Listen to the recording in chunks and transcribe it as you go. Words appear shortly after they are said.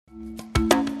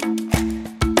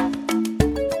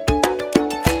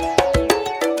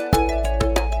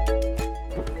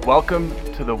Welcome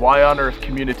to the Y on Earth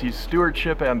Community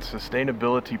Stewardship and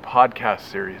Sustainability podcast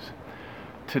series.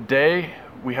 Today,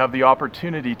 we have the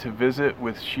opportunity to visit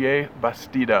with Xiye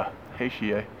Bastida. Hey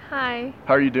Xiye. Hi.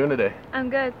 How are you doing today? I'm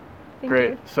good. Thank Great.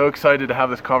 you. So excited to have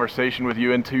this conversation with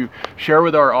you and to share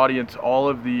with our audience all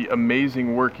of the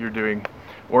amazing work you're doing,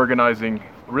 organizing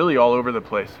really all over the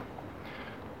place.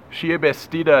 Xiye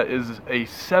Bastida is a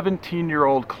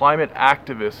 17-year-old climate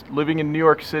activist living in New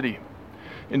York City.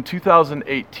 In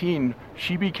 2018,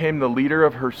 she became the leader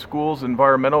of her school's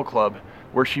environmental club,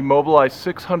 where she mobilized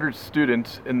 600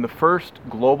 students in the first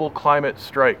global climate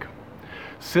strike.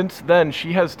 Since then,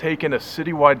 she has taken a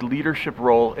citywide leadership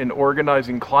role in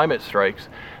organizing climate strikes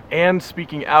and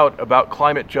speaking out about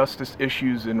climate justice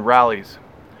issues in rallies.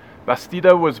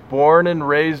 Bastida was born and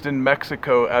raised in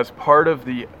Mexico as part of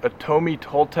the Otomi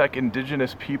Toltec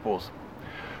indigenous peoples.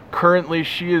 Currently,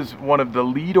 she is one of the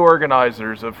lead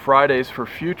organizers of Fridays for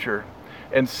Future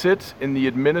and sits in the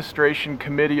Administration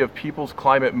Committee of People's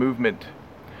Climate Movement.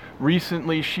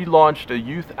 Recently, she launched a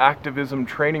youth activism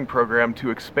training program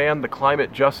to expand the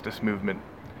climate justice movement.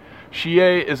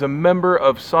 Xiye is a member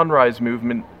of Sunrise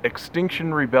Movement,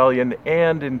 Extinction Rebellion,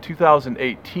 and in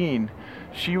 2018,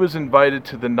 she was invited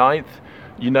to the 9th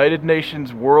United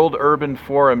Nations World Urban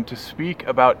Forum to speak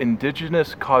about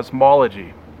indigenous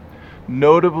cosmology.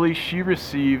 Notably, she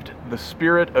received the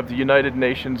Spirit of the United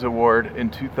Nations Award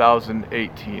in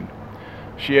 2018.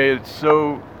 Xiye, it's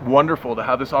so wonderful to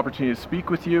have this opportunity to speak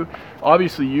with you.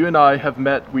 Obviously, you and I have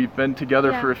met. We've been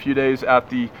together for a few days at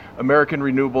the American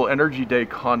Renewable Energy Day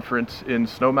conference in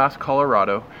Snowmass,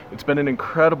 Colorado. It's been an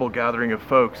incredible gathering of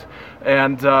folks,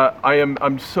 and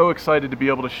I'm so excited to be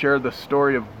able to share the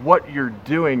story of what you're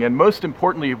doing, and most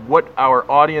importantly, what our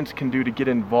audience can do to get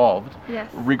involved,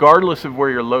 regardless of where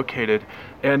you're located.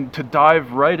 And to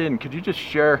dive right in, could you just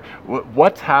share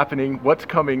what's happening, what's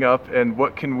coming up, and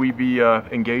what can we be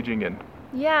engaging in?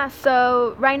 Yeah,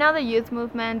 so right now the youth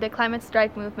movement, the climate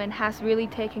strike movement has really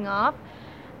taken off,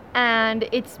 and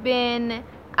it's been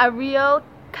a real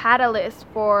catalyst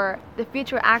for the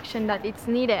future action that it's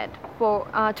needed for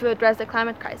to address the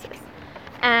climate crisis.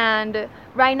 And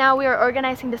right now we are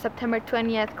organizing the September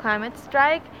 20th climate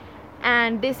strike,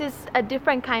 and this is a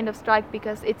different kind of strike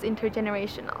because it's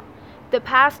intergenerational. The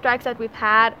past strikes that we've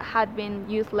had been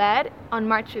youth-led. On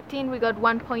March 15, we got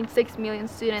 1.6 million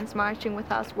students marching with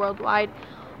us worldwide.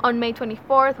 On May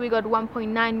 24th, we got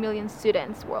 1.9 million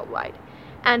students worldwide.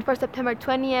 And for September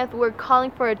 20th, we're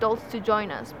calling for adults to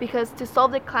join us because to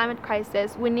solve the climate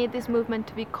crisis, we need this movement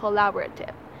to be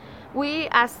collaborative. We,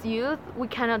 as youth, we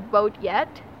cannot vote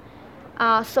yet.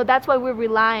 So that's why we're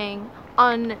relying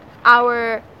on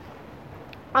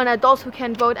adults who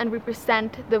can vote and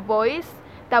represent the voice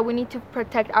that we need to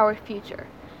protect our future.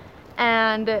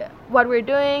 And what we're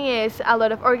doing is a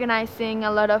lot of organizing, a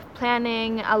lot of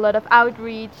planning, a lot of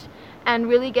outreach, and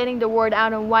really getting the word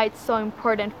out on why it's so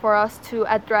important for us to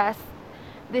address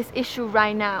this issue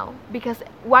right now. Because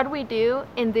what we do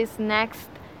in this next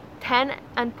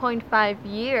 10.5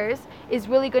 years is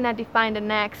really going to define the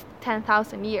next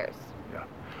 10,000 years.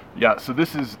 Yeah, so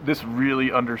this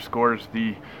really underscores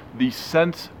the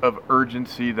sense of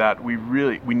urgency that we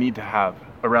need to have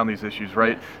around these issues,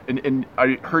 right? Yes. And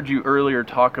I heard you earlier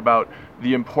talk about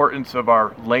the importance of our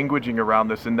languaging around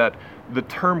this, and that the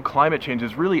term climate change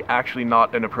is really actually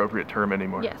not an appropriate term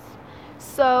anymore. Yes.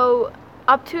 So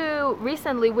up to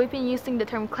recently, we've been using the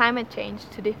term climate change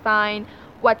to define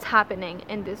what's happening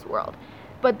in this world.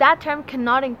 But that term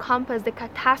cannot encompass the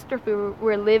catastrophe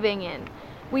we're living in.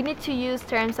 We need to use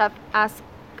terms as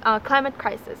climate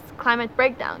crisis, climate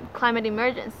breakdown, climate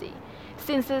emergency.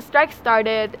 Since the strike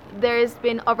started, there's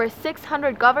been over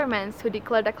 600 governments who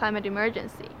declared a climate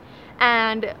emergency.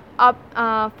 And up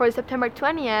for September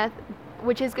 20th,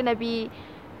 which is going to be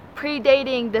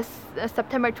predating this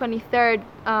September 23rd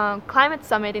climate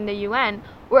summit in the UN,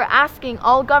 we're asking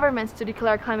all governments to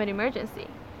declare a climate emergency.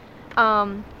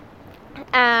 And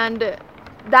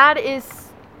that is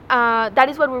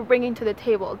what we're bringing to the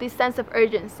table, this sense of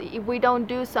urgency. If we don't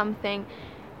do something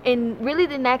in really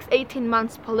the next 18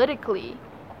 months politically,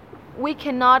 we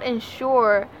cannot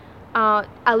ensure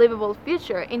a livable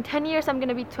future. In 10 years, I'm going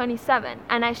to be 27,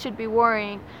 and I should be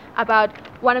worrying about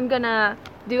what I'm going to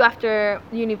do after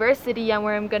university and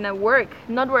where I'm going to work,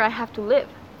 not where I have to live.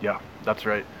 Yeah, that's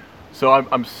right. So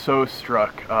I'm so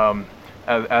struck.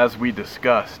 As we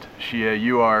discussed, Xiye,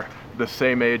 you are the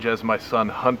same age as my son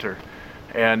Hunter,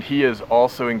 and he is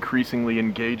also increasingly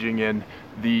engaging in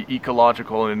the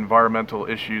ecological and environmental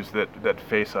issues that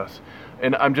face us.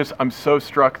 And I'm so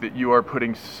struck that you are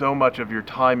putting so much of your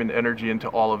time and energy into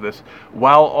all of this,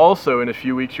 while also in a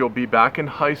few weeks you'll be back in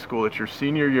high school. It's your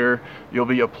senior year, you'll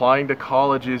be applying to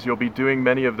colleges, you'll be doing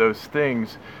many of those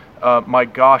things. My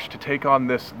gosh, to take on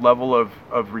this level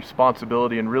of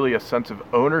responsibility and really a sense of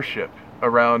ownership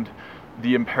around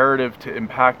the imperative to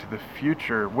impact the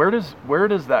future, where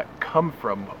does that come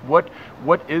from? What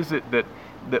is it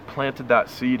that planted that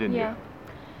seed in you?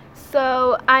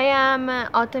 So I am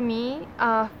Otami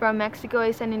from Mexico.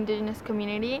 It's an indigenous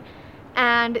community,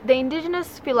 and the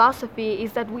indigenous philosophy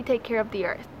is that we take care of the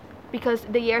earth because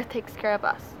the earth takes care of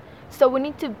us. So we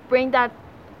need to bring that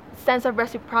sense of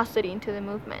reciprocity into the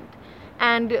movement,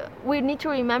 and we need to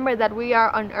remember that we are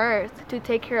on earth to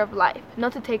take care of life,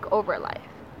 not to take over life.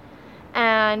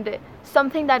 And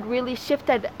something that really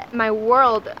shifted my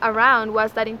world around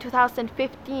was that in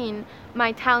 2015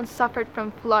 my town suffered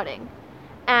from flooding.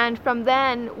 And from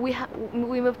then, we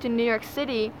moved to New York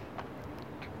City,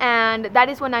 and that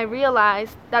is when I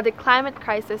realized that the climate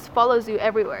crisis follows you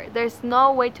everywhere. There's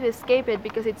no way to escape it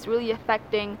because it's really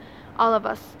affecting all of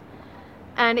us.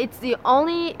 And it's the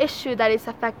only issue that is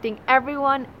affecting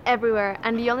everyone, everywhere,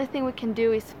 and the only thing we can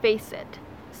do is face it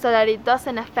so that it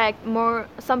doesn't affect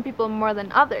some people more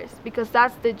than others, because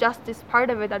that's the justice part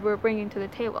of it that we're bringing to the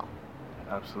table.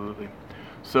 Absolutely.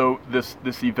 So this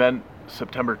event,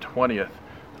 September 20th,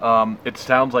 it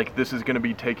sounds like this is going to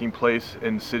be taking place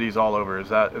in cities all over. Is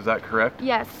that correct?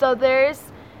 Yes. So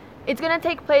it's going to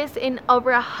take place in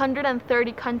over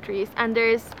 130 countries, and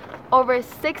there's over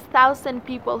 6,000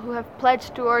 people who have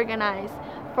pledged to organize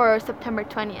for September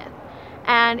 20th.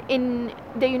 And in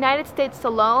the United States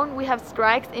alone, we have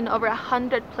strikes in over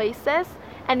 100 places.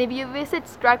 And if you visit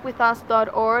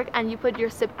strikewithus.org and you put your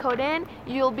zip code in,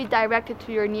 you'll be directed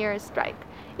to your nearest strike.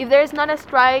 If there is not a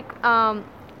strike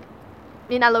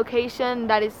in a location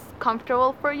that is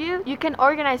comfortable for you, you can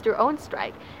organize your own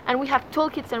strike. And we have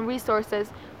toolkits and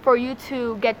resources for you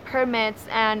to get permits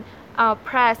and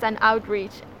press and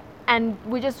outreach. And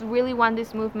we just really want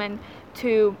this movement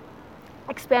to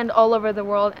expand all over the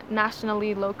world,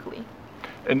 nationally, locally.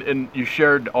 And you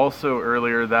shared also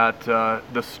earlier that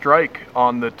the strike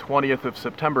on the 20th of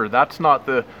September, that's not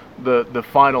the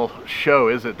final show,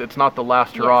 is it? It's not the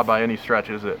last hurrah by any stretch,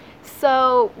 is it?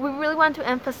 So we really want to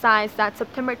emphasize that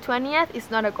September 20th is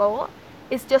not a goal.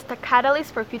 It's just a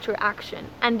catalyst for future action,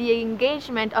 and the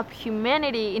engagement of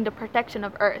humanity in the protection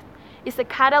of Earth is a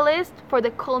catalyst for the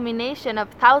culmination of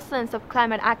thousands of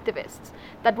climate activists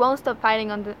that won't stop fighting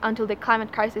until the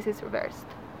climate crisis is reversed.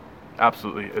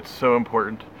 Absolutely. It's so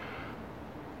important.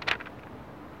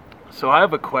 So I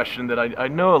have a question that I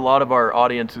know a lot of our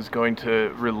audience is going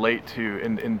to relate to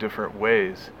in different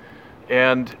ways.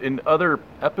 And in other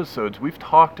episodes, we've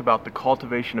talked about the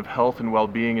cultivation of health and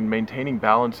well-being and maintaining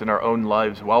balance in our own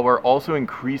lives while we're also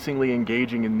increasingly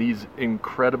engaging in these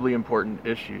incredibly important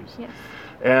issues. Yes.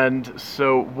 And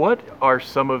so what are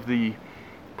some of the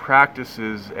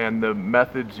practices and the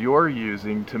methods you're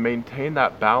using to maintain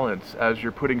that balance as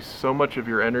you're putting so much of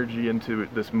your energy into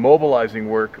this mobilizing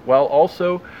work while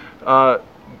also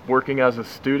working as a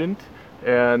student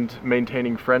and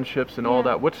maintaining friendships and all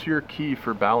that? What's your key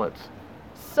for balance?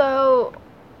 So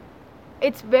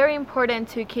it's very important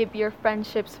to keep your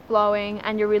friendships flowing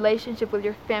and your relationship with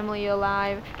your family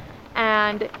alive.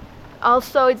 And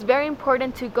also it's very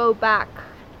important to go back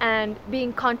and be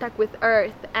in contact with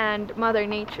Earth and Mother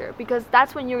Nature, because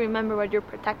that's when you remember what you're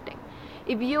protecting.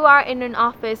 If you are in an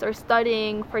office or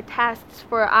studying for tests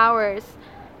for hours,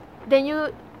 then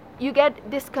you get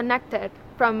disconnected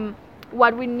from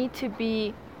what we need to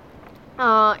be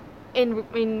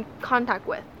in contact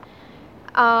with.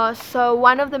 So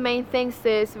one of the main things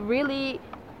is really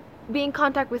be in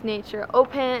contact with nature,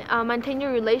 maintain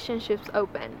your relationships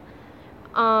open.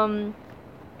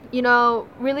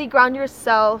 Really ground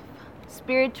yourself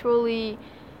spiritually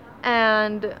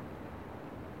and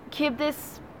keep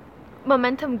this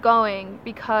momentum going,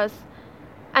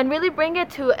 and really bring it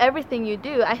to everything you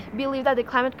do. I believe that the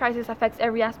climate crisis affects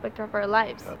every aspect of our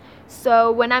lives. Yeah.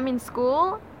 So when I'm in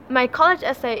school, my college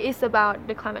essay is about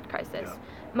the climate crisis. Yeah.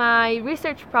 My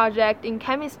research project in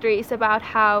chemistry is about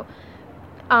how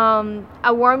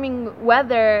a warming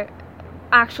weather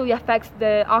actually affects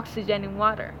the oxygen in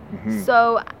water. Mm-hmm.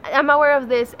 So I'm aware of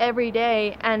this every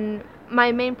day, and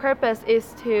my main purpose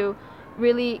is to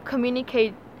really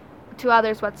communicate to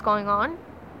others what's going on.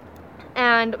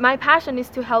 And my passion is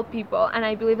to help people, and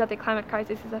I believe that the climate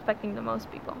crisis is affecting the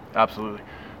most people. Absolutely.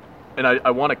 And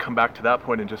I want to come back to that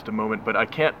point in just a moment, but I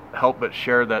can't help but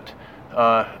share that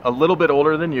a little bit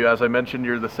older than you, as I mentioned,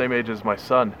 you're the same age as my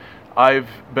son. I've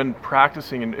been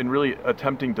practicing and really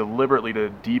attempting deliberately to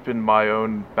deepen my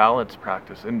own balance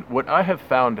practice. And what I have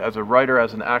found as a writer,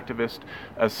 as an activist,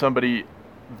 as somebody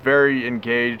very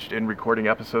engaged in recording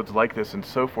episodes like this and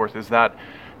so forth, is that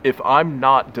if I'm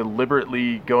not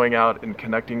deliberately going out and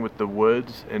connecting with the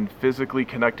woods and physically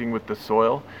connecting with the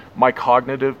soil, my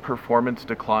cognitive performance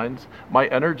declines, my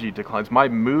energy declines, my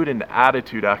mood and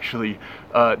attitude actually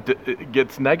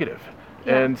gets negative.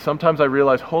 Yeah. And sometimes I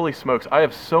realize, holy smokes, I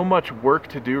have so much work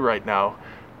to do right now.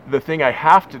 The thing I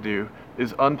have to do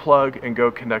is unplug and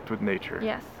go connect with nature.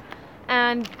 Yes.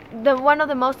 And one of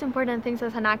the most important things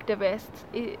as an activist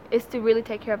is to really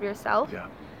take care of yourself. Yeah.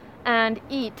 And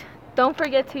eat. Don't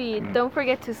forget to eat. Don't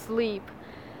forget to sleep.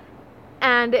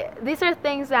 And these are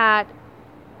things that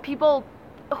people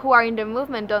who are in the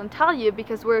movement don't tell you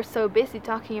because we're so busy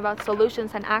talking about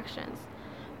solutions and actions.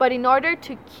 But in order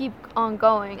to keep on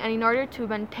going and in order to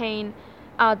maintain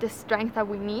the strength that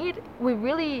we need, we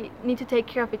really need to take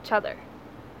care of each other.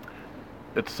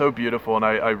 It's so beautiful, and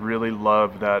I really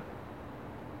love that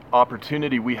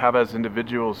opportunity we have as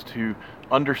individuals to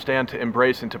understand, to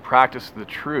embrace, and to practice the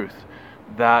truth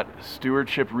that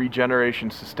stewardship, regeneration,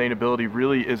 sustainability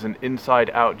really is an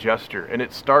inside-out gesture, and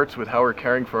it starts with how we're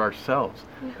caring for ourselves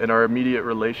and our immediate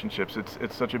relationships.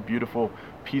 It's such a beautiful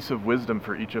piece of wisdom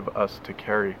for each of us to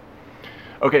carry.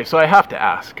 Okay, so I have to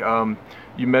ask,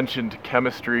 you mentioned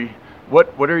chemistry.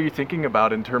 What are you thinking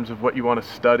about in terms of what you want to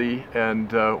study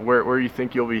and where you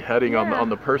think you'll be heading on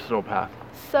the personal path?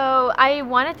 So I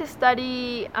wanted to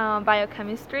study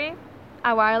biochemistry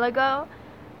a while ago,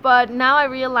 but now I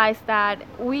realize that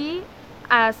we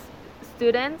as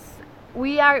students,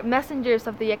 we are messengers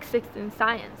of the existing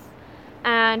science.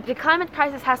 And the climate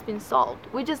crisis has been solved.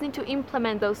 We just need to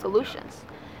implement those solutions.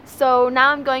 So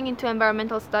now I'm going into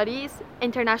environmental studies,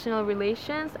 international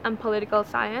relations, and political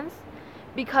science,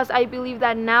 because I believe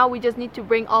that now we just need to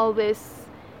bring all of this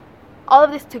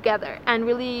together and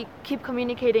really keep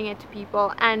communicating it to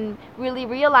people and really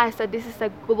realize that this is a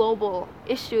global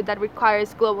issue that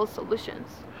requires global solutions.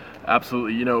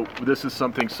 Absolutely. You know, this is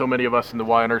something so many of us in the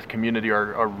Y on Earth community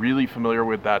are really familiar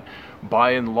with, that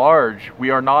by and large, we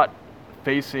are not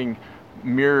facing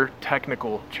mere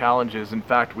technical challenges. In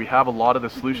fact, we have a lot of the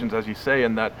solutions, as you say,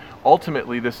 and that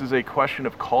ultimately this is a question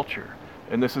of culture.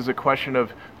 And this is a question of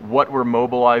what we're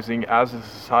mobilizing as a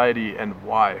society and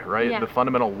why, right? Yeah. The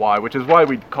fundamental why, which is why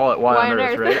we call it Y on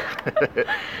Earth, right?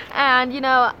 And,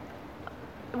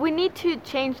 we need to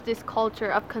change this culture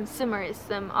of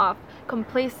consumerism, of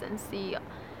complacency.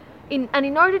 In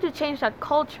order to change that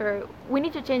culture, we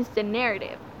need to change the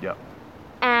narrative. Yeah.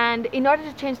 And in order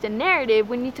to change the narrative,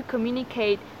 we need to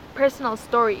communicate personal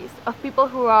stories of people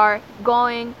who are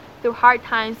going through hard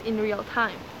times in real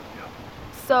time. Yeah.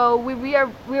 So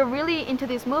we're really into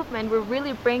this movement. We're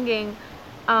really bringing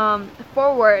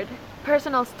forward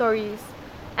personal stories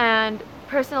and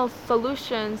personal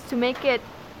solutions to make it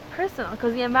personal,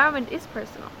 because the environment is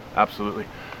personal. Absolutely.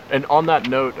 And on that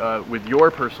note, with your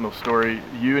personal story,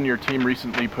 you and your team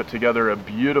recently put together a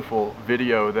beautiful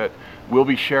video that we'll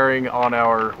be sharing on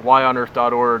our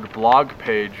yonearth.org blog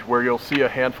page, where you'll see a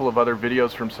handful of other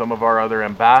videos from some of our other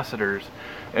ambassadors.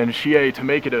 And Xiye, to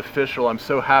make it official, I'm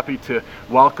so happy to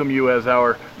welcome you as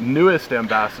our newest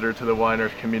ambassador to the Y on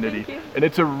Earth community. Thank you. And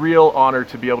it's a real honor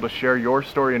to be able to share your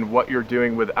story and what you're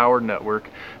doing with our network.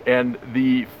 And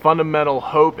the fundamental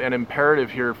hope and imperative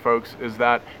here, folks, is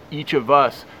that each of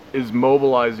us is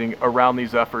mobilizing around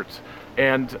these efforts.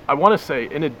 And I want to say,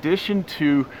 in addition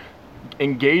to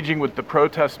engaging with the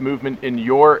protest movement in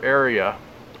your area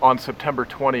on September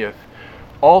 20th,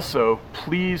 also,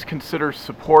 please consider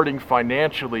supporting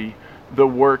financially the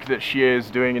work that Xiye is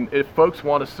doing. And if folks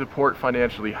want to support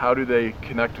financially, how do they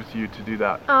connect with you to do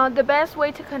that? The best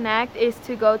way to connect is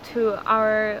to go to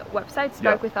our website,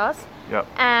 Start With Us. Yep.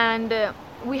 And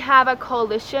we have a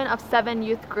coalition of 7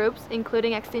 youth groups,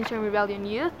 including Extinction Rebellion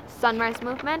Youth, Sunrise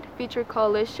Movement, Future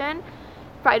Coalition,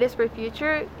 Fridays for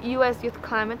Future, U.S. Youth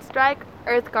Climate Strike,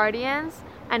 Earth Guardians,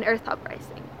 and Earth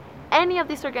Uprising. Any of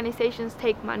these organizations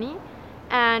take money.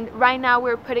 And right now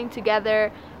we're putting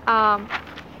together a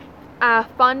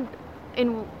fund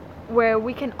where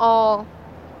we can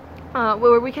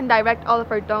direct all of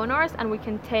our donors, and we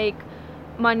can take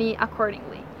money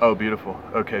accordingly. Oh, beautiful.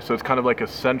 Okay, so it's kind of like a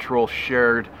central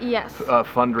shared Yes.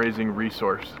 Fundraising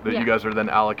resource that you guys are then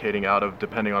allocating out of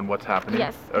depending on what's happening.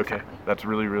 Yes. Okay, Exactly. that's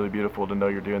really, really beautiful to know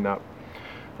you're doing that.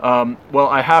 Well,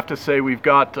 I have to say, we've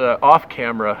got off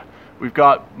camera, we've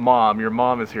got your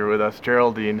mom is here with us,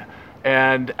 Geraldine.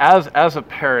 And as a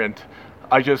parent,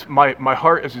 my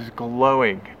heart is just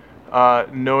glowing,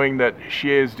 knowing that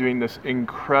Xiye is doing this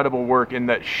incredible work, and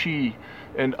that she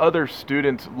and other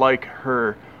students like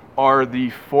her are the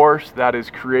force that is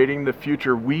creating the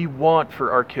future we want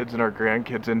for our kids and our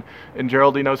grandkids. And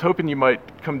Geraldine, I was hoping you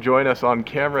might come join us on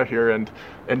camera here and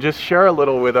just share a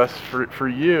little with us for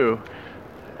you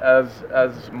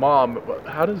as mom.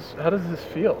 How does this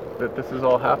feel that this is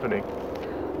all happening?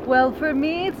 Well, for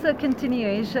me, it's a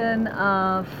continuation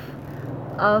of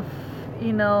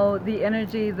the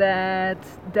energy that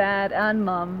Dad and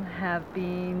Mom have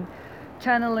been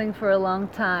channeling for a long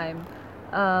time.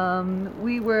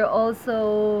 We were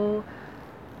also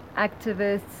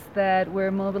activists that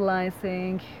were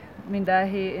mobilizing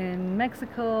Mindahi in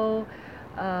Mexico,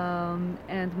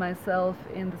 and myself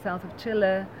in the south of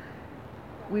Chile.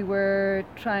 We were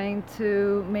trying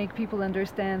to make people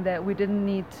understand that we didn't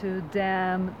need to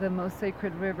dam the most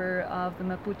sacred river of the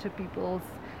Mapuche peoples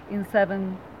in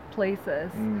 7 places.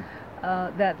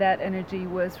 That energy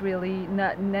was really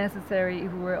not necessary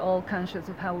if we were all conscious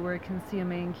of how we were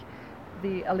consuming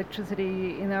the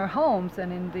electricity in our homes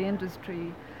and in the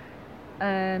industry.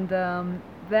 And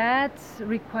that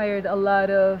required a lot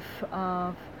of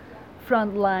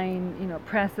frontline,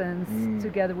 presence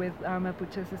together with our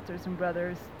Mapuche sisters and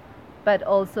brothers, but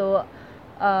also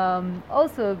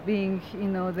being,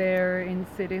 there in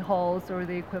city halls or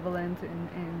the equivalent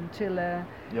in Chile,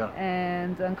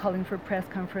 and calling for press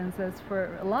conferences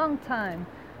for a long time.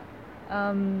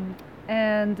 And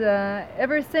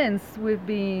ever since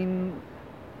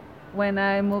when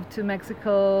I moved to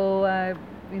Mexico,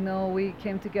 we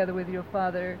came together with your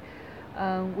father.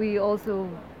 We also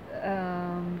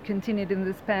continued in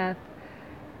this path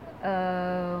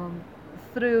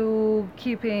through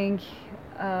keeping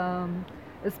a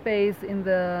space in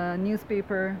the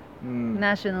newspaper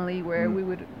nationally, where we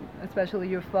would, especially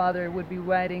your father, would be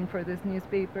writing for this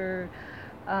newspaper.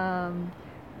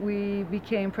 We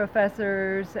became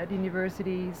professors at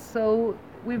universities, so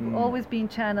we've always been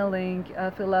channeling a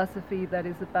philosophy that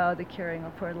is about the caring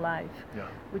for life,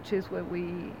 which is what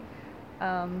we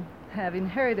have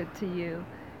inherited to you.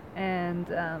 And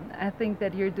I think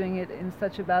that you're doing it in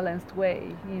such a balanced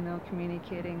way,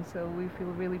 communicating. So we feel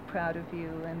really proud of you,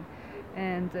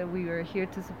 and we are here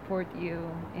to support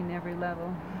you in every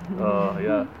level. Oh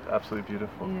yeah, absolutely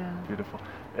beautiful. Yeah. Beautiful.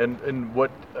 And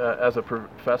what, as a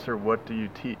professor, what do you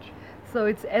teach? So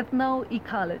it's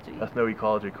ethnoecology.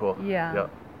 Ethnoecology, cool. Yeah.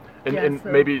 And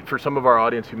so maybe for some of our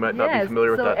audience who might not be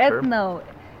familiar with that term.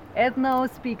 Ethno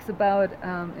speaks about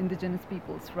indigenous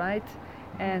peoples, right?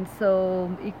 And so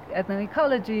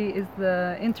ethnoecology is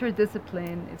the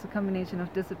interdiscipline. It's a combination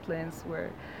of disciplines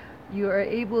where you are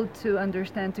able to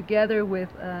understand together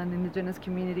with an indigenous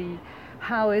community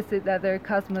how is it that their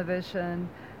cosmovision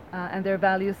and their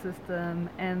value system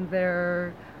and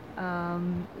their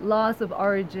laws of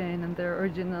origin and their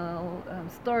original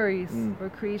stories or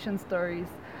creation stories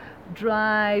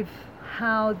drive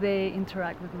how they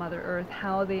interact with Mother Earth,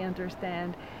 how they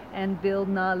understand and build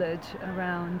knowledge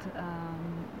around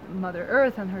Mother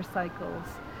Earth and her cycles,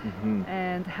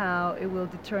 and how it will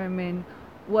determine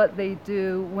what they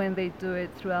do when they do it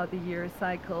throughout the year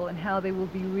cycle, and how they will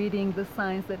be reading the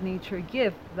signs that nature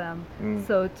gives them,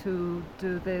 so to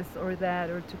do this or that,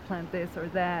 or to plant this or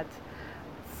that.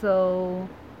 So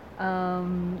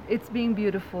it's been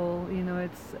beautiful,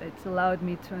 it's allowed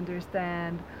me to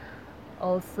understand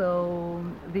also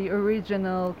the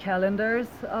original calendars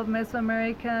of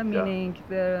Mesoamerica, meaning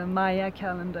the Maya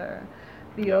calendar,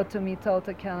 the Otomi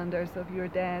Tolta calendars of your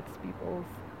dad's peoples,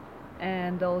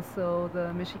 and also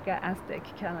the Mexica Aztec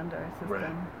calendar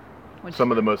system. Which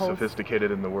some of the most sophisticated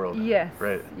in the world. Yes.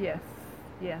 Right. Yes.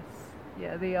 Yeah,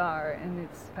 they are, and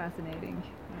it's fascinating.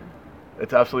 Yeah.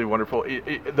 It's absolutely wonderful.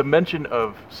 The mention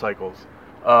of cycles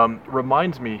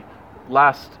reminds me.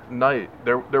 Last night,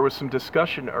 there was some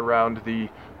discussion around the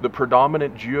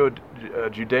predominant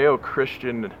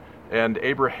Judeo-Christian and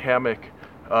Abrahamic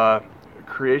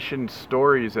creation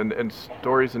stories and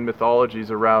stories and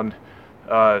mythologies around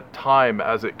time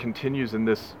as it continues in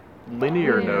this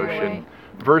linear notion,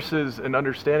 versus an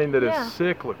understanding that is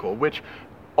cyclical, which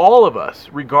all of us,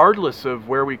 regardless of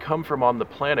where we come from on the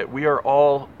planet, we are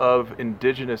all of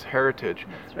indigenous heritage.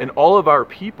 And all of our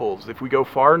peoples, if we go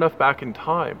far enough back in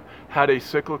time, had a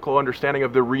cyclical understanding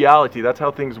of the reality. That's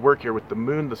how things work here with the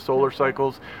moon, the solar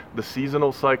cycles, the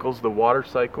seasonal cycles, the water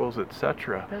cycles,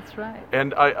 etc. That's right.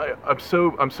 And I'm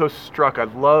so struck. I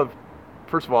love,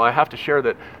 first of all, I have to share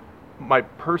that my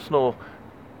personal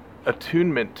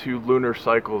attunement to lunar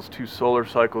cycles, to solar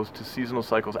cycles, to seasonal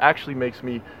cycles actually makes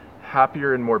me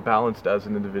happier and more balanced as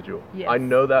an individual. Yes. I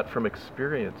know that from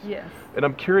experience. Yes. And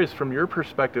I'm curious, from your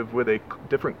perspective, with a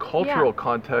different cultural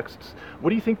contexts, what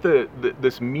do you think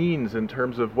this means in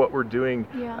terms of what we're doing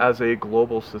as a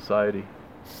global society?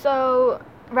 So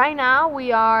right now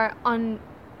we are on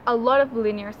a lot of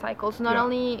linear cycles, not Yeah.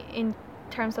 only in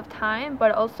terms of time,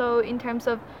 but also in terms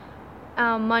of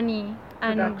money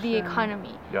and the Production.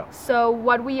 economy. Yeah. So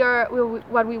what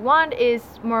we want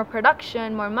is more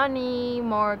production, more money,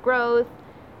 more growth,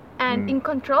 and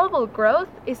uncontrollable growth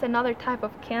is another type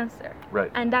of cancer.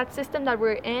 Right. And that system that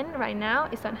we're in right now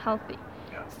is unhealthy.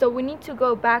 Yeah. So we need to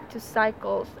go back to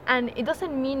cycles, and it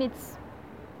doesn't mean it's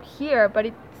here, but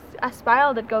it's a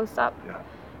spiral that goes up. Yeah.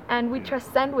 And we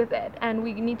transcend with it, and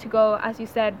we need to go, as you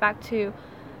said, back to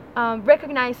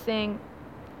recognizing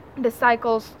the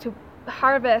cycles to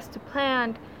harvest, to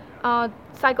plant,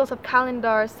 cycles of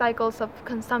calendar, cycles of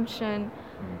consumption.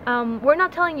 We're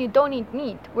not telling you don't eat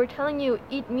meat. We're telling you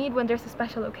eat meat when there's a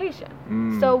special occasion.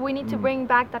 So we need to bring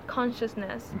back that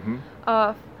consciousness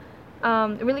of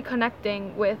really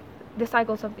connecting with the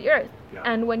cycles of the earth. Yeah.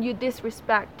 And when you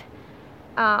disrespect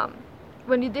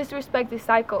these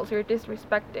cycles, you're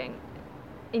disrespecting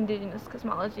indigenous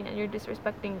cosmology, and you're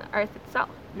disrespecting the earth itself.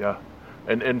 Yeah.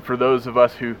 And for those of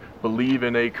us who believe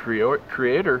in a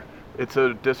creator, it's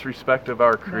a disrespect of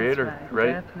our creator, That's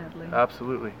right? Definitely.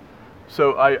 Absolutely.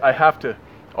 So I have to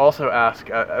also ask,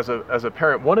 as a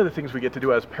parent, one of the things we get to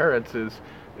do as parents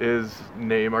is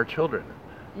name our children.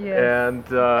 Yes. And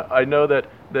I know that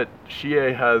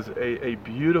Xiye has a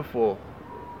beautiful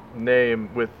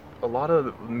name with a lot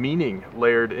of meaning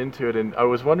layered into it, and I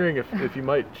was wondering if you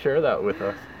might share that with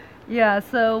us. Yeah,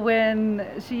 so when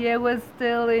Xiye was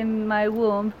still in my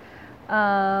womb,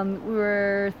 we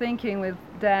were thinking with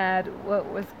Dad, what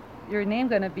was your name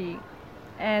going to be?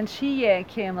 And Xiye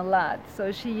came a lot.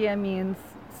 So Xiye means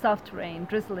soft rain,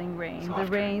 drizzling rain, Soft the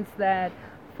rain. rains that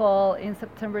fall in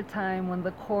September time when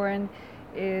the corn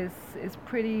is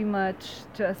pretty much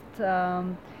just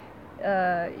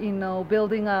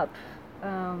building up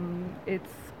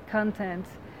its content,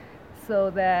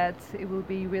 so that it will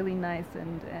be really nice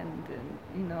and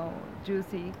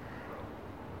juicy.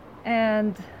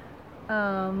 And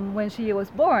when she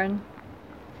was born,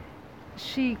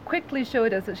 she quickly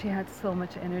showed us that she had so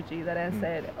much energy that I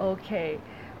said, okay,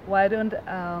 why don't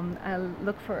I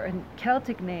look for a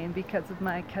Celtic name because of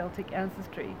my Celtic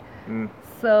ancestry.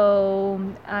 So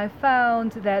I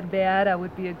found that Beata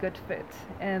would be a good fit,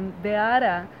 and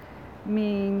Beata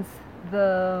means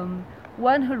the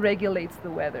one who regulates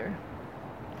the weather,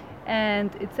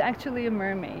 and it's actually a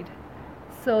mermaid.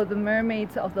 So the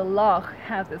mermaids of the loch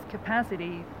have this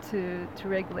capacity to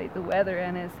regulate the weather,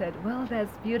 and I said, well,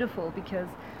 that's beautiful, because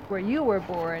where you were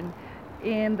born,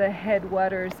 in the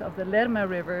headwaters of the Lerma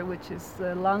River, which is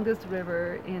the longest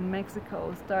river in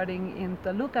Mexico, starting in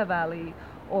Toluca Valley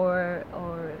or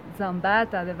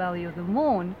Zambata, the Valley of the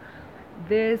Moon,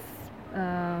 this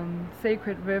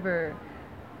sacred river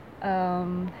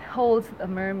holds a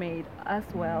mermaid as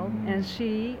well, and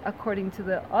she, according to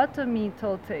the Otomi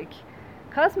Toltec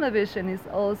cosmovision, is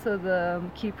also the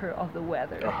keeper of the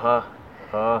weather.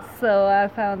 So I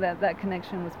found that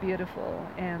connection was beautiful,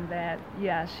 and that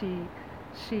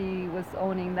she was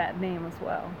owning that name as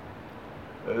well.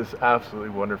 It is absolutely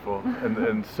wonderful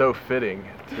and so fitting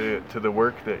to the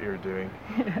work that you're doing.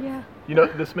 Yeah. You know,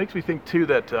 this makes me think too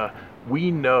that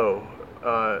we know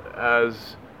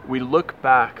as we look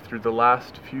back through the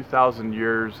last few thousand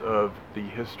years of the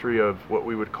history of what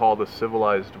we would call the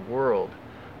civilized world,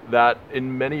 that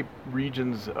in many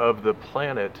regions of the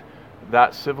planet,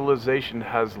 that civilization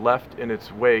has left in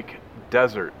its wake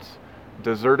deserts,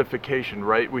 desertification,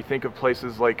 right? We think of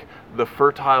places like the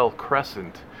Fertile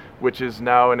Crescent, which is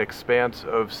now an expanse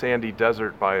of sandy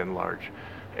desert by and large.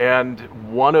 And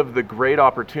one of the great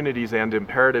opportunities and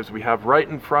imperatives we have right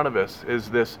in front of us is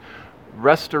this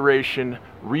restoration,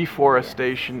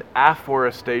 reforestation,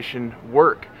 afforestation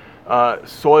work,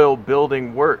 soil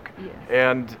building work. Yes.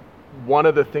 And one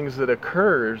of the things that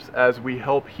occurs as we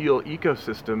help heal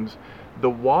ecosystems, the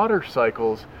water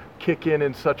cycles kick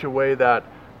in such a way that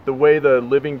the way the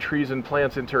living trees and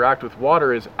plants interact with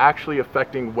water is actually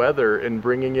affecting weather and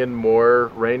bringing in more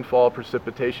rainfall,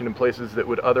 precipitation in places that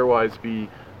would otherwise be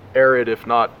arid, if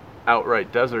not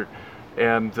outright desert.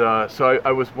 And so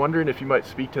I was wondering if you might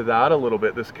speak to that a little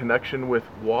bit, this connection with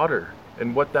water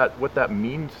and what that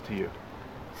means to you.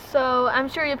 So I'm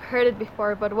sure you've heard it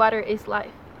before, but water is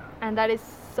life, and that is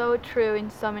so true in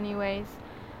so many ways.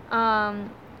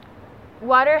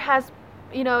 Water has,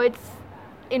 it's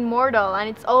immortal, and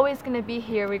it's always going to be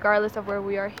here regardless of where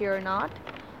we are here or not.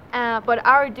 But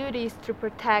our duty is to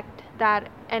protect that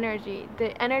energy,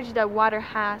 the energy that water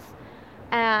has.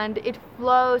 And it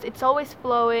flows, it's always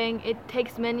flowing, it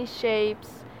takes many shapes.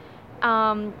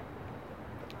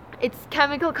 its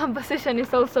chemical composition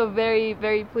is also very,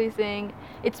 very pleasing.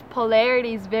 Its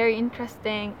polarity is very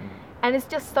interesting, and it's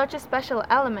just such a special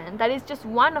element that is just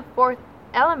one of 4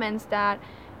 elements that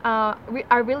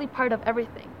are really part of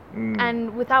everything.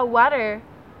 And without water,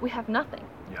 we have nothing.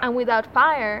 Yeah. And without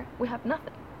fire, we have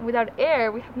nothing. Without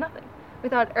air, we have nothing.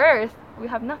 Without earth, we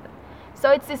have nothing.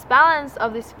 So it's this balance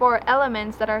of these 4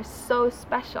 elements that are so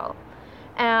special.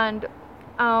 And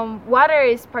water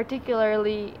is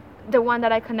particularly the one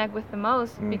that I connect with the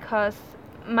most, because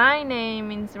my name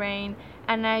means rain,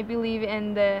 and I believe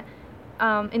in the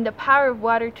power of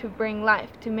water to bring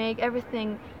life, to make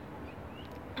everything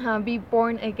be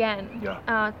born again,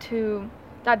 to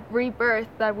that rebirth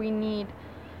that we need.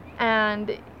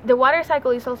 And the water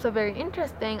cycle is also very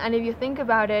interesting, and if you think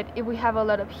about it, if we have a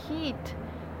lot of heat,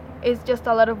 it's just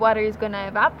a lot of water is going to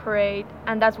evaporate,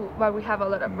 and that's why we have a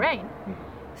lot of rain.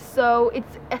 So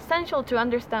it's essential to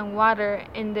understand water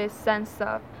in this sense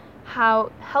of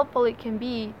how helpful it can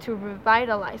be to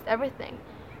revitalize everything.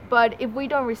 But if we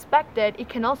don't respect it, it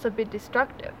can also be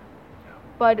destructive.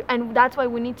 And that's why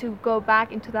we need to go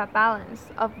back into that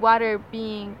balance of water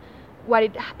being what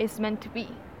it is meant to be,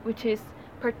 which is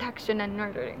protection and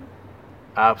nurturing.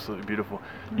 Absolutely beautiful.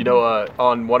 You know,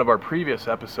 on one of our previous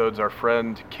episodes, our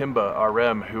friend Kimba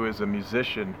RM, who is a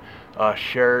musician,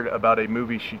 shared about a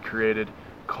movie she created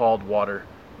called Water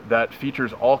that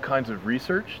features all kinds of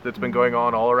research that's been going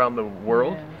on all around the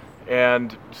world,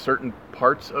 and certain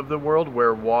parts of the world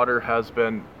where water has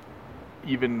been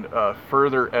even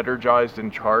further energized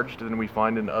and charged than we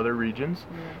find in other regions.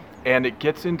 And it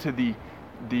gets into the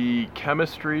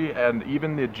chemistry and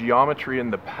even the geometry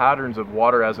and the patterns of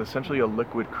water as essentially a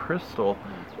liquid crystal.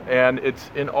 And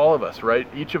it's in all of us, right?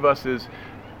 Each of us is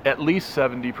at least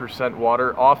 70%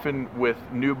 water. Often with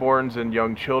newborns and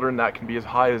young children, that can be as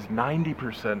high as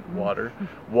 90% water.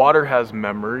 Water has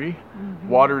memory.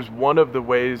 Water's one of the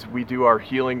ways we do our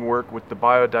healing work with the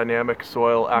biodynamic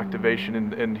soil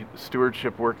activation and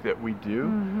stewardship work that we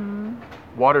do.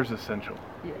 Water's essential.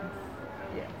 Yes.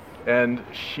 And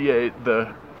Xiye,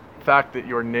 the fact that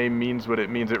your name means what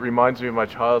it means, it reminds me of my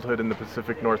childhood in the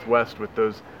Pacific Northwest with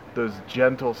those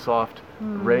gentle, soft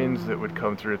rains that would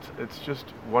come through. It's just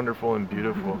wonderful and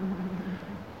beautiful.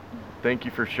 Thank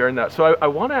you for sharing that. So I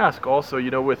want to ask also,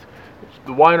 you know, with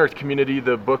the Y on Earth community,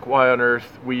 the book Y on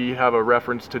Earth, we have a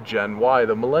reference to Gen Y,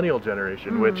 the millennial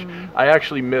generation, which I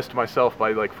actually missed myself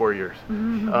by like 4 years.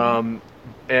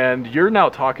 And you're now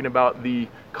talking about the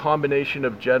combination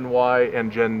of Gen Y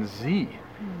and Gen Z.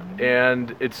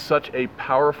 And it's such a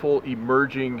powerful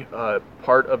emerging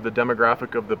part of the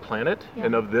demographic of the planet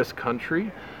and of this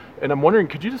country. And I'm wondering,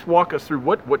 could you just walk us through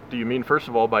what do you mean, first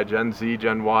of all, by Gen Z,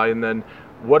 Gen Y, and then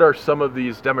what are some of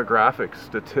these demographic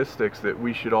statistics that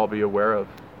we should all be aware of?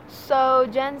 So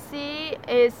Gen Z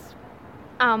is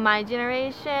my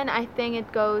generation. I think it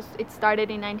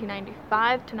started in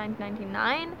 1995 to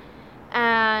 1999.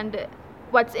 And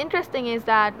what's interesting is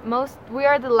that we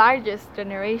are the largest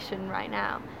generation right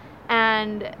now.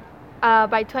 And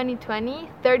by 2020,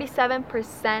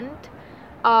 37%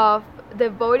 of the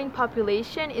voting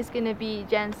population is going to be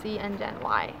Gen Z and Gen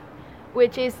Y,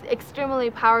 which is extremely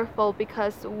powerful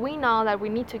because we know that we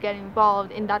need to get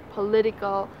involved in that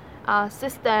political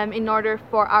system in order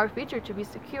for our future to be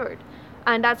secured.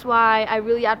 And that's why I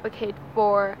really advocate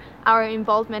for our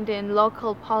involvement in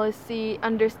local policy,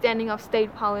 understanding of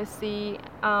state policy,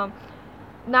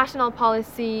 national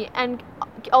policy, and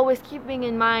always keeping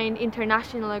in mind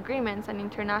international agreements and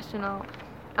international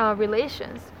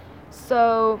relations.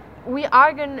 So we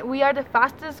are the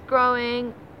fastest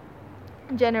growing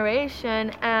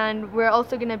generation, and we're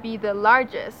also going to be the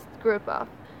largest group of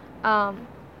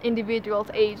individuals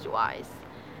age-wise.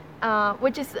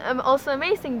 Which is also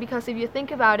amazing because if you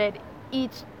think about it,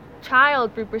 each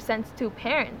child represents 2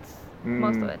 parents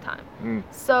most of the time.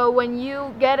 So when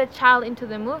you get a child into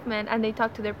the movement and they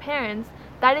talk to their parents,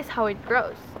 that is how it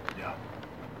grows.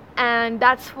 And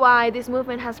that's why this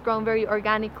movement has grown very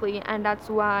organically, and that's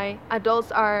why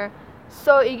adults are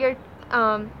so eager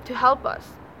to help us,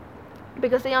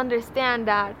 because they understand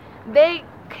that they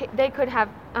could have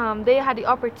they had the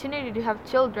opportunity to have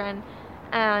children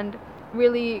and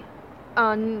really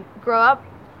grow up,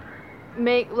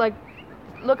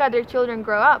 look at their children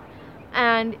grow up,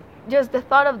 and just the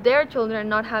thought of their children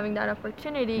not having that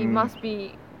opportunity must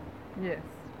be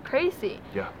crazy.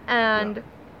 And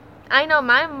I know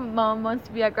my mom wants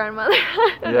to be a grandmother.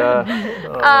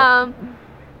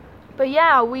 But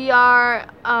yeah, we are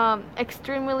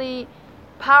extremely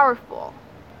powerful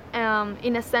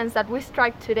in a sense that we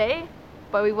strike today,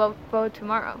 but we will vote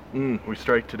tomorrow. We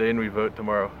strike today and we vote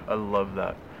tomorrow. I love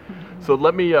that. So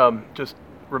let me just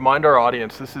remind our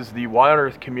audience, this is the Why on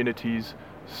Earth Community's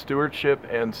Stewardship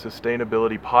and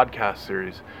Sustainability podcast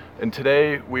series. And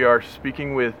today we are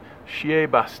speaking with Xiye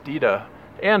Bastida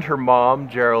and her mom,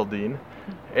 Geraldine.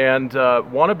 And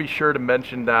want to be sure to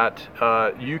mention that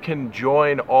you can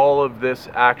join all of this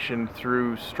action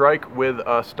through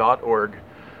strikewithus.org.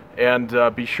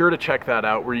 And be sure to check that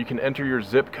out, where you can enter your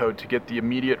zip code to get the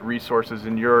immediate resources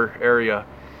in your area.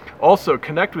 Also,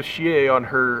 connect with Xiye on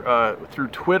her through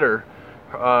Twitter.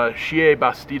 Xiye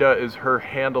Bastida is her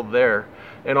handle there.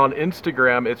 And on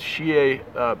Instagram, it's Xiye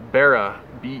Beara,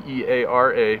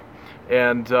 B-E-A-R-A.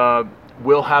 And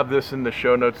we'll have this in the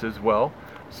show notes as well,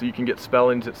 so you can get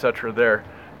spellings, etc. there.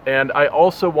 And I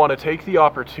also want to take the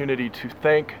opportunity to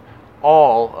thank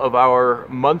all of our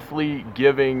monthly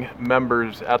giving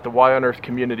members at the Why on Earth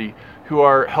community who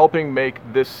are helping make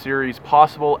this series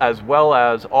possible, as well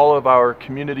as all of our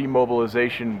community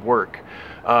mobilization work.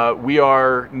 We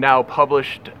are now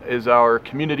published as our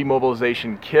community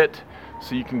mobilization kit,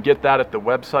 so you can get that at the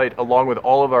website along with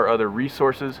all of our other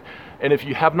resources. And if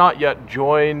you have not yet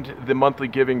joined the monthly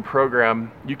giving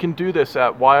program, you can do this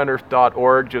at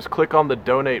whyonearth.org. Just click on the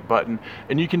donate button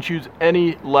and you can choose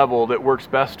any level that works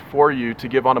best for you to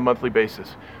give on a monthly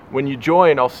basis. When you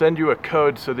join, I'll send you a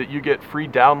code so that you get free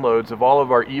downloads of all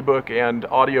of our ebook and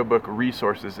audiobook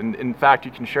resources. And in fact,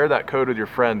 you can share that code with your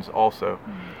friends also.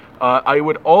 I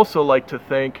would also like to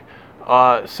thank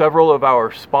several of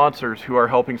our sponsors who are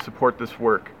helping support this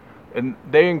work. And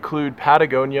they include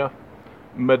Patagonia,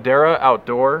 Madeira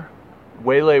Outdoor,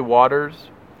 Waylay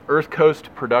Waters, Earth Coast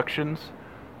Productions,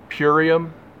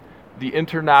 Purium, the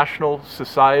International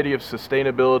Society of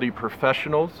Sustainability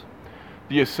Professionals,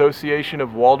 the Association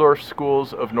of Waldorf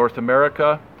Schools of North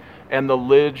America, and the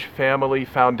Lidge Family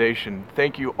Foundation.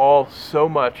 Thank you all so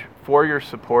much for your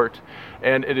support,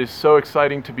 and it is so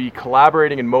exciting to be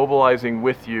collaborating and mobilizing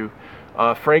with you.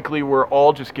 Frankly, we're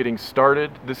all just getting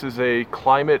started. This is a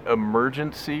climate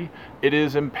emergency. It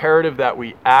is imperative that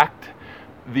we act.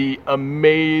 The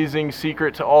amazing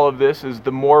secret to all of this is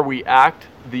the more we act,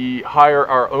 the higher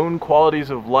our own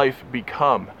qualities of life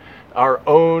become. Our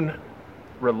own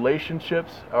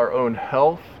relationships, our own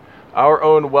health, our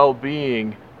own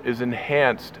well-being is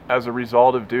enhanced as a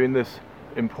result of doing this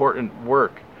important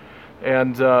work.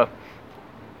 And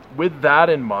with that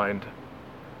in mind,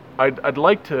 I'd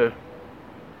like to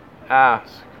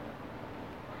ask,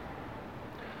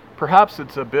 perhaps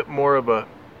it's a bit more of a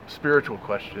spiritual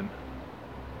question.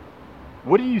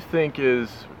 What do you think is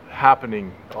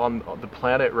happening on the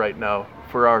planet right now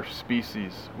for our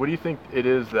species? What do you think it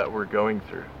is that we're going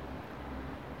through?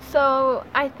 So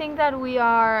I think that we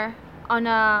are on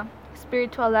a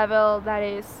spiritual level that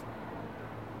it's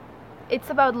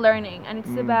about learning, and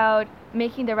it's about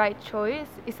making the right choice.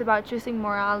 It's about choosing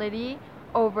morality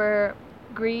over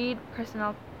greed,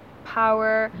 personal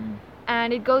power,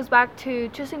 and it goes back to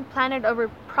choosing planet over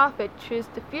profit, choose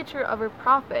the future over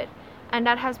profit, and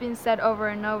that has been said over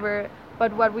and over.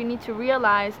 But what we need to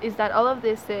realize is that all of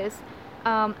this is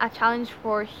a challenge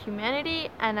for humanity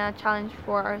and a challenge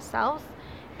for ourselves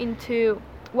into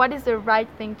what is the right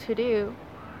thing to do,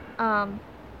 and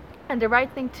the right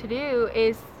thing to do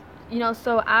is,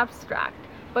 so abstract,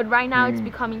 but right now it's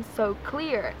becoming so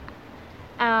clear.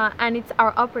 And it's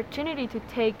our opportunity to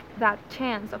take that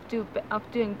chance of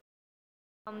doing.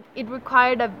 It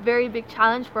required a very big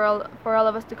challenge for all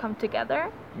of us to come together,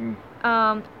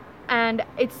 and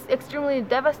it's extremely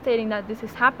devastating that this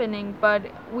is happening. But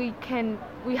we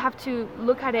have to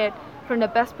look at it from the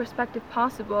best perspective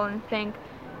possible and think,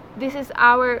 this is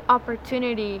our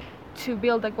opportunity to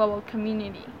build a global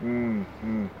community.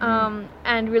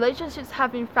 And relationships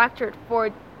have been fractured for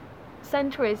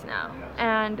centuries now,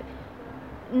 and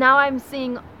now I'm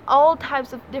seeing all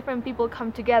types of different people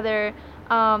come together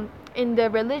in the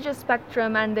religious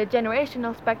spectrum and the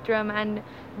generational spectrum and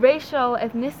racial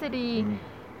ethnicity,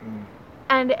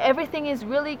 and everything is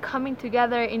really coming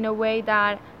together in a way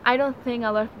that I don't think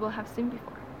a lot of people have seen before.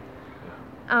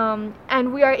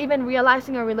 And we are even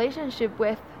realizing a relationship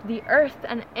with the earth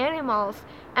and animals.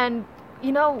 And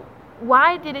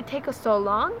why did it take us so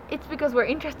long? It's because we're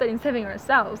interested in saving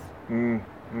ourselves.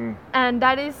 And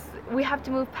that is, we have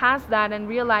to move past that and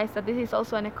realize that this is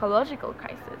also an ecological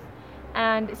crisis.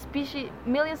 And it's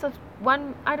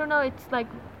like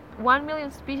 1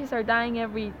 million species are dying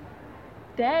every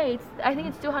day. I think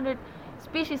it's 200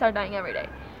 species are dying every day.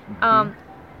 And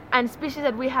species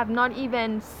that we have not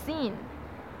even seen.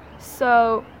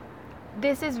 So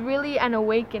this is really an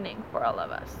awakening for all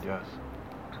of us. Yes.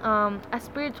 A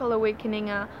spiritual awakening,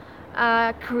 a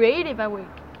creative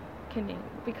awakening,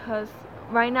 because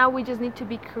right now we just need to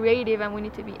be creative and we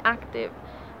need to be active.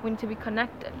 We need to be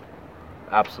connected.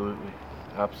 Absolutely,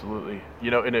 absolutely.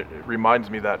 You know, and it reminds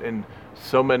me that in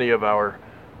so many of our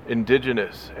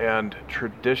indigenous and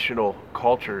traditional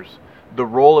cultures, the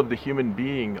role of the human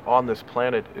being on this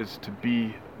planet is to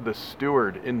be the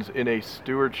steward in a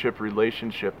stewardship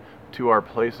relationship to our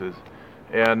places.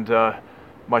 And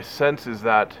my sense is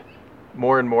that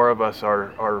more and more of us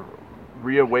are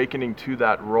reawakening to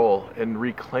that role and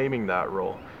reclaiming that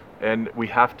role. And we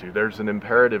have to. There's an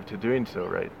imperative to doing so,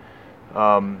 right?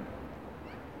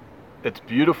 It's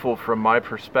beautiful from my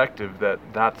perspective that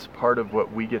that's part of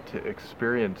what we get to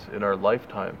experience in our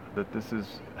lifetime, that this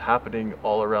is happening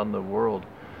all around the world.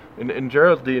 And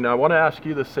Geraldine, I want to ask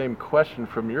you the same question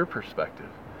from your perspective.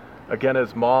 Again,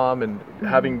 as mom and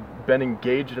having been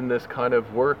engaged in this kind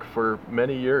of work for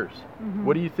many years,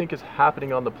 what do you think is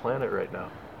happening on the planet right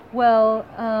now? Well,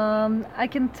 I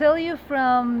can tell you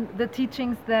from the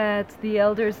teachings that the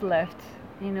elders left,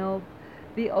 you know,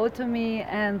 the Otomi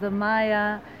and the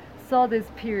Maya saw this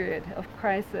period of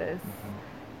crisis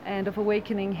and of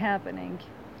awakening happening.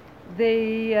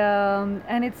 They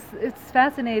and it's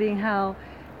fascinating how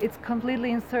it's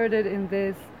completely inserted in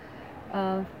this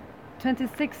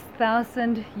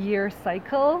 26,000 year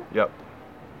cycle. Yep.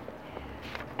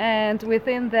 And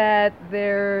within that,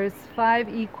 there's 5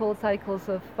 equal cycles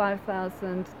of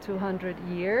 5,200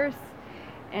 years.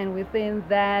 And within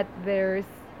that, there's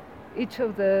each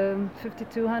of the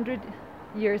 5,200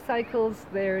 year cycles,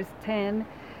 there's 10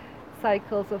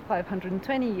 cycles of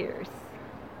 520 years.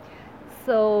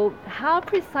 So how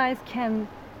precise can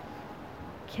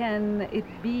it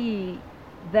be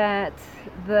that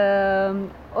the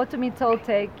Otomi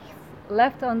Toltecs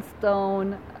left on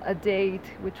stone a date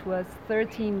which was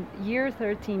 13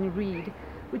 read,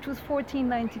 which was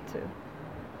 1492.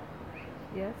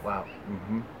 Yes. Wow.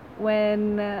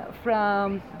 When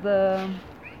from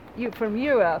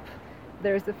Europe,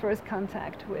 there's the first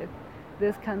contact with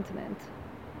this continent,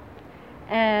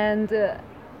 and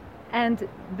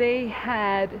they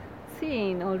had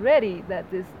seen already that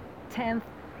this 10th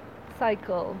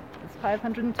cycle, this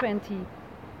 520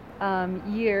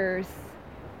 years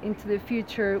into the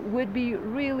future, would be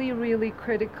really, really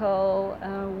critical,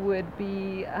 would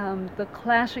be the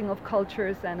clashing of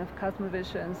cultures and of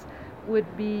cosmovisions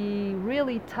would be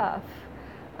really tough,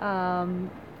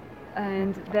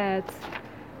 and that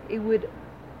it would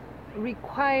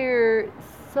require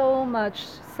so much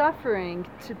suffering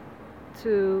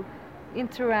to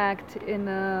interact in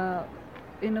a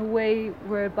way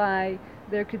whereby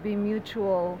there could be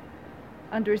mutual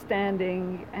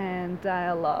understanding and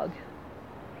dialogue.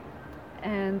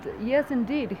 And yes,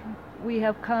 indeed, we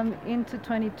have come into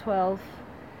 2012,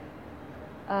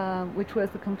 which was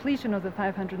the completion of the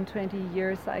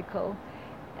 520-year cycle,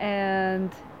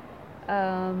 and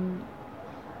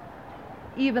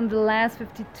even the last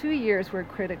 52 years were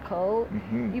critical.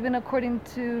 Even according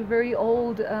to very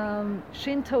old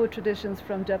Shinto traditions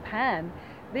from Japan,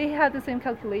 they had the same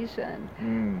calculation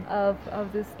of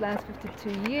this last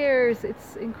 52 years.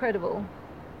 It's incredible.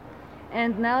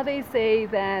 And now they say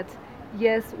that,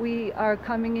 yes, we are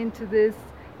coming into this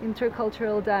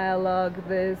intercultural dialogue,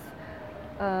 this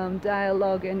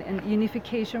dialogue and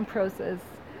unification process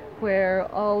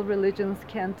where all religions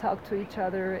can talk to each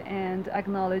other and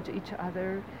acknowledge each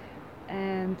other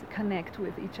and connect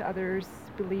with each other's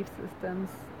belief systems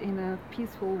in a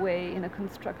peaceful way, in a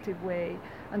constructive way,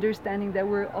 understanding that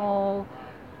we're all,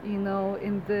 you know,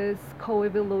 in this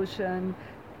co-evolution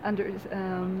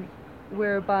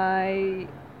whereby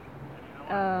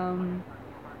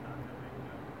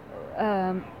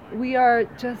we are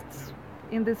just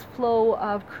in this flow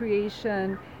of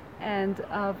creation and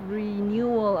of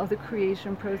renewal of the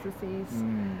creation processes.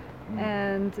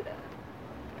 And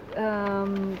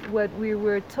what we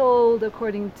were told,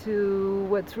 according to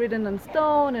what's written on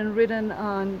stone and written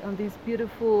on these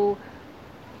beautiful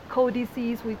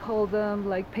codices, we call them,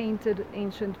 like painted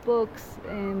ancient books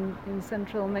in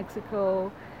central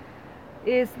Mexico,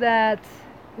 is that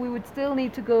we would still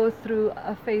need to go through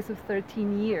a phase of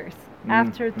 13 years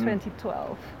after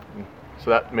 2012. So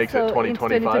that makes it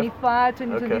 2025? In 2025,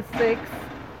 2026. Okay.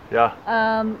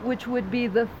 Yeah. Which would be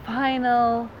the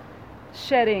final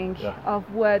shedding of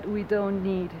what we don't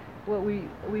need, what we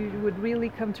would really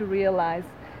come to realize,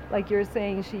 like you're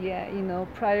saying, Xiye, you know,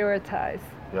 prioritize.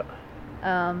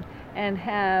 And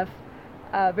have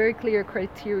very clear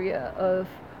criteria of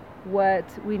what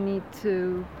we need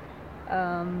to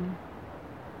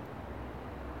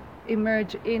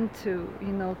emerge into,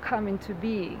 you know, come into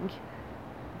being,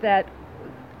 that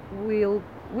we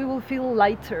will feel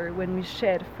lighter when we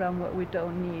shed from what we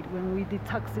don't need, when we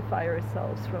detoxify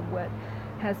ourselves from what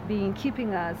has been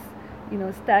keeping us, you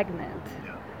know, stagnant.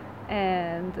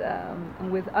 and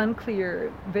with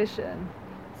unclear vision.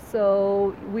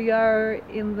 So we are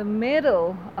in the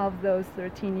middle of those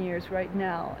 13 years right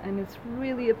now, and it's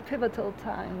really a pivotal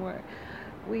time where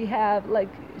we have, like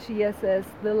Xiye says,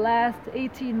 the last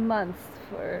 18 months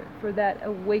for that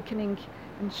awakening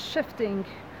and shifting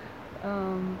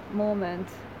moment,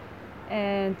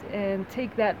 and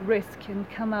take that risk and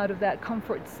come out of that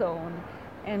comfort zone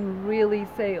and really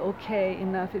say, okay,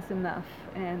 enough is enough,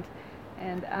 and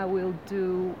I will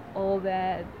do all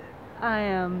that I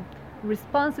am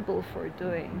responsible for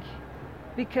doing,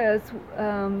 because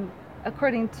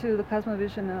according to the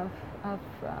cosmovision of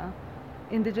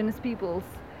indigenous peoples,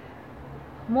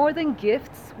 more than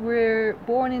gifts, we're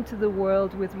born into the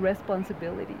world with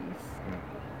responsibilities.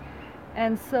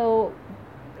 And so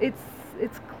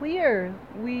it's clear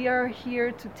we are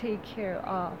here to take care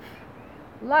of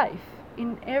life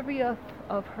in every of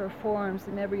her forms,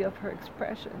 in every of her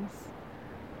expressions.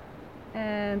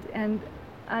 And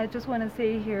I just want to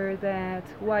say here that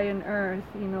why on earth,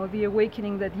 the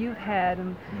awakening that you've had,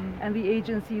 and the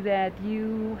agency that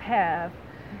you have,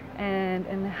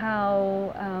 and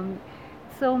how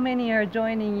so many are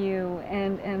joining you,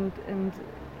 and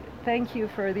thank you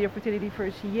for the opportunity for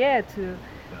Xiye to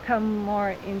come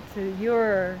more into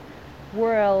your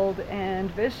world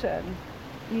and vision.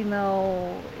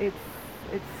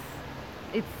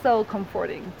 It's so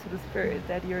comforting to the spirit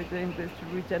that you're doing this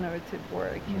regenerative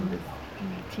work and this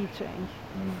teaching.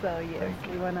 So yes,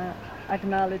 we want to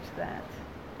acknowledge that.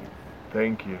 Yes.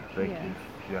 Thank you.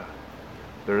 Yeah,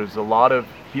 there's a lot of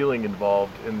healing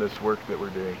involved in this work that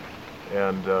we're doing,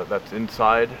 and that's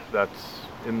inside, that's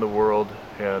in the world,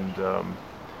 and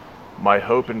my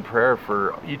hope and prayer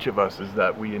for each of us is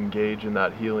that we engage in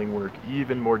that healing work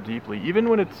even more deeply, even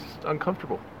when it's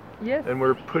uncomfortable. Yes. And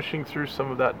we're pushing through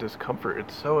some of that discomfort.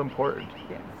 It's so important.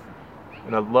 Yes.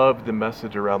 And I love the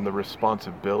message around the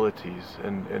responsibilities.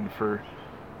 And for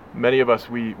many of us,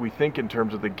 we think in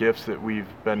terms of the gifts that we've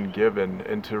been given,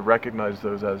 and to recognize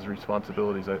those as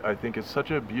responsibilities, I think is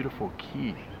such a beautiful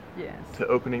key to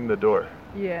opening the door.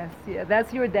 Yes, yeah,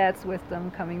 that's your dad's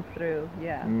wisdom coming through.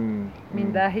 Yeah.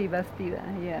 Mindahi Bastida,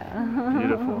 yeah.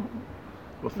 Beautiful.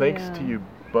 Well, thanks to you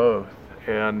both.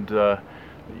 And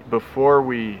before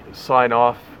we sign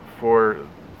off for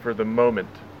the moment,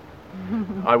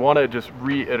 I want to just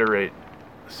reiterate,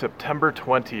 September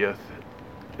 20th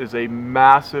is a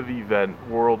massive event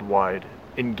worldwide.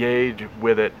 Engage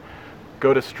with it.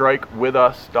 Go to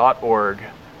strikewithus.org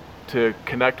to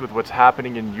connect with what's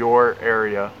happening in your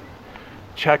area.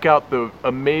 Check out the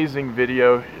amazing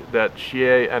video that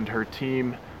Xiye and her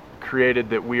team created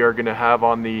that we are going to have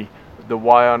on the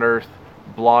Why on Earth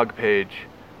blog page.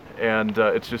 And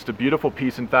it's just a beautiful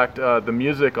piece. In fact, the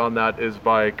music on that is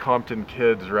by Compton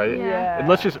Kids, right? Yeah. And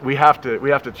we have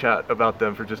to chat about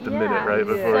them for just a minute, right,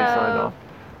 before we sign off.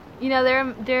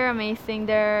 They're amazing.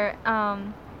 They're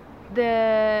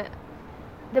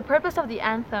the purpose of the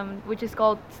anthem, which is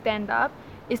called Stand Up,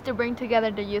 is to bring together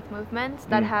the youth movements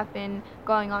that have been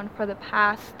going on for the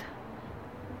past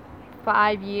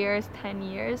 5 years, 10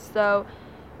 years. So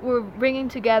we're bringing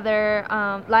together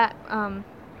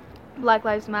Black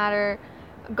Lives Matter,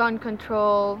 gun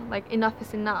control, like Enough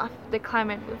is Enough, the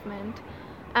climate movement.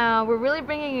 We're really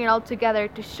bringing it all together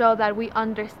to show that we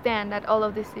understand that all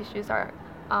of these issues are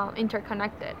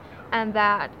interconnected, and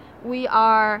that we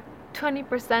are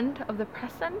 20% of the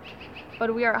present,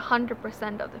 but we are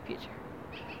 100% of the future.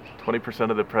 20%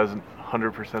 of the present,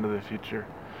 100% of the future.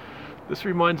 This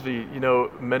reminds me,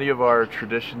 many of our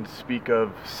traditions speak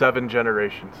of 7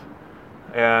 generations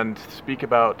and speak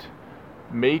about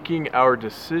making our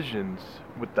decisions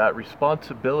with that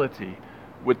responsibility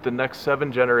with the next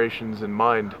 7 generations in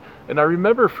mind. And I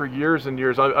remember for years and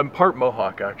years, I'm part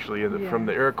Mohawk actually, from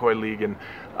the Iroquois League, and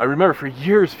I remember for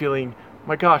years feeling,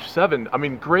 my gosh, 7, I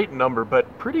mean, great number,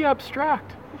 but pretty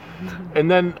abstract. And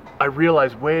then I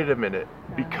realized, wait a minute,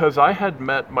 because I had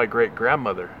met my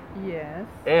great-grandmother. Yes.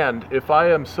 And if I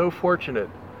am so fortunate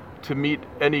to meet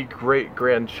any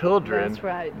great-grandchildren, that's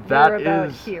right.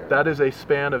 that is a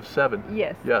span of 7.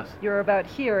 Yes. Yes. You're about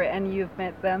here, and you've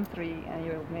met them 3, and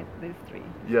you've met these 3.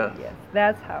 Yes. Yes.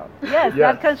 That's how. Yes.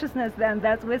 That consciousness, then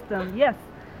that's wisdom. Yes.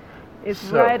 It's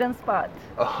right on spot.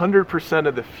 100%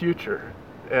 of the future,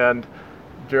 and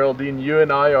Geraldine, you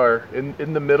and I are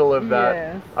in the middle of that.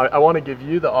 Yes. I want to give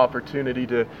you the opportunity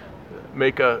to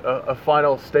make a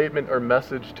final statement or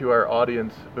message to our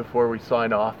audience before we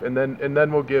sign off, and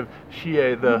then we'll give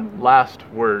Xiye the last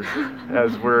word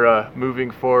as we're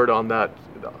moving forward on that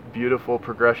beautiful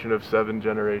progression of 7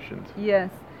 generations. Yes.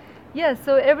 Yes,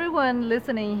 so everyone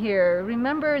listening here,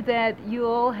 remember that you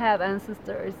all have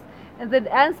ancestors, and that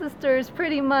ancestors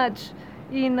pretty much,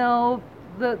 the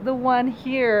one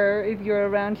here, if you're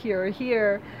around here or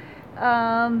here,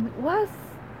 was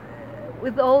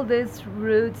with all these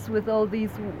roots, with all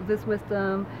this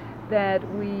wisdom that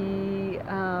we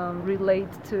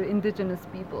relate to indigenous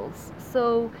peoples.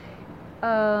 So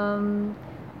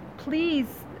please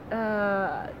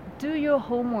do your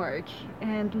homework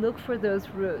and look for those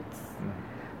roots,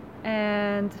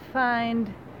 and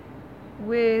find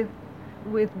with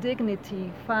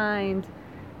dignity, find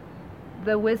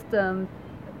the wisdom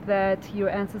that your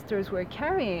ancestors were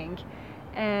carrying,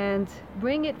 and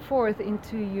bring it forth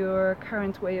into your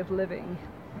current way of living.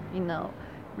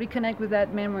 Reconnect with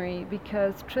that memory,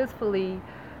 because truthfully,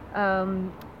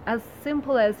 as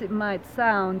simple as it might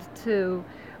sound to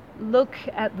look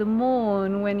at the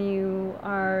moon when you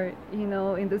are,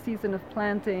 in the season of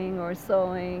planting or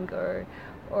sowing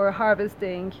or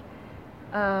harvesting,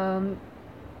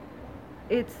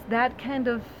 it's that kind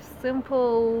of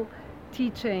simple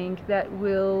teaching that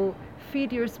will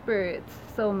feed your spirit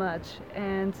so much,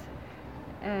 and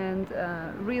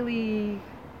really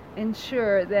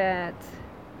ensure that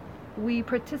we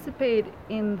participate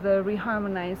in the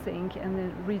reharmonizing and the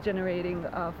regenerating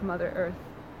of Mother Earth.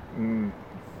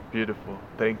 Beautiful.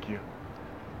 Thank you.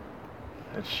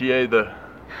 And Xiye,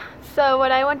 So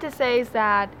what I want to say is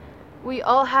that we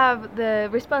all have the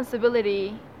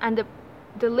responsibility and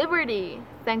the liberty,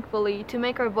 thankfully, to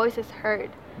make our voices heard.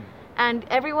 And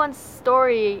everyone's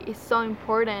story is so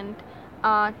important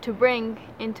to bring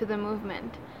into the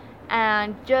movement.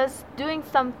 And just doing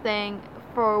something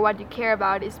for what you care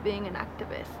about is being an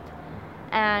activist.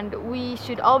 And we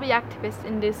should all be activists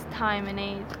in this time and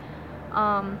age.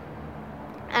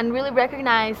 And really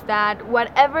recognize that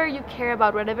whatever you care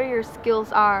about, whatever your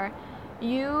skills are,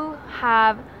 you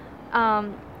have,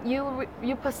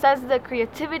 you possess the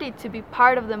creativity to be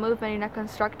part of the movement in a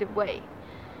constructive way.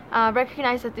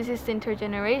 Recognize that this is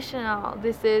intergenerational,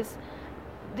 this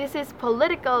is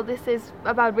political, this is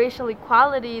about racial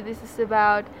equality, this is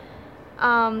about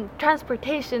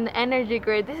transportation, energy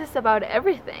grid, this is about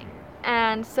everything.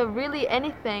 And so really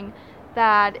anything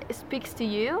that speaks to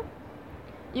you,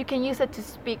 you can use it to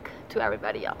speak to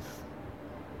everybody else.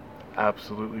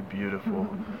 Absolutely beautiful.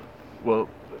 Well,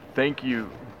 thank you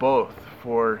both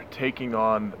for taking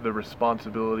on the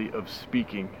responsibility of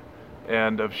speaking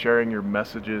and of sharing your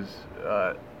messages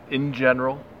in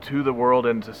general to the world,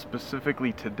 and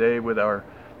specifically today with our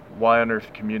Y on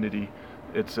Earth community.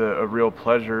 It's a real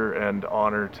pleasure and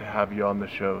honor to have you on the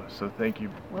show. So thank you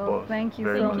both. Thank you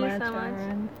very so much. much, so much.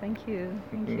 Aaron. Thank you.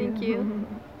 Thank you.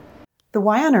 The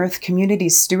Y on Earth Community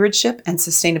Stewardship and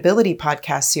Sustainability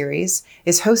podcast series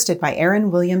is hosted by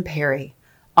Aaron William Perry,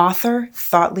 author,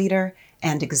 thought leader,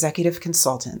 and executive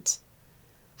consultant.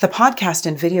 The podcast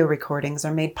and video recordings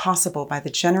are made possible by the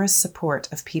generous support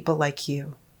of people like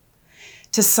you.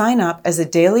 To sign up as a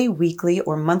daily, weekly,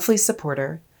 or monthly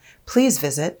supporter, please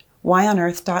visit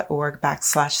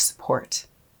yonearth.org/support.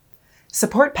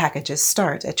 Support packages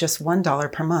start at just $1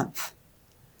 per month.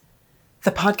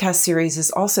 The podcast series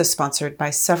is also sponsored by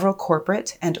several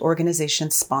corporate and organization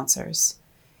sponsors.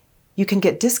 You can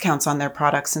get discounts on their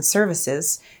products and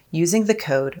services using the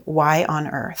code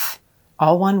YONEARTH,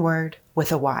 all one word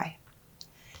with a Y.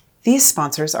 These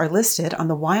sponsors are listed on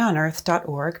the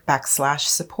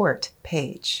yonearth.org/support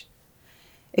page.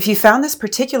 If you found this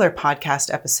particular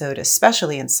podcast episode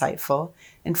especially insightful,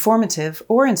 informative,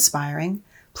 or inspiring,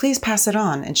 please pass it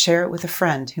on and share it with a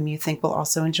friend whom you think will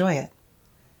also enjoy it.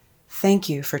 Thank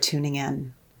you for tuning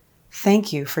in.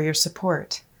 Thank you for your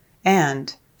support.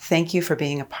 And thank you for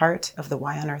being a part of the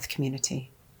Y on Earth community.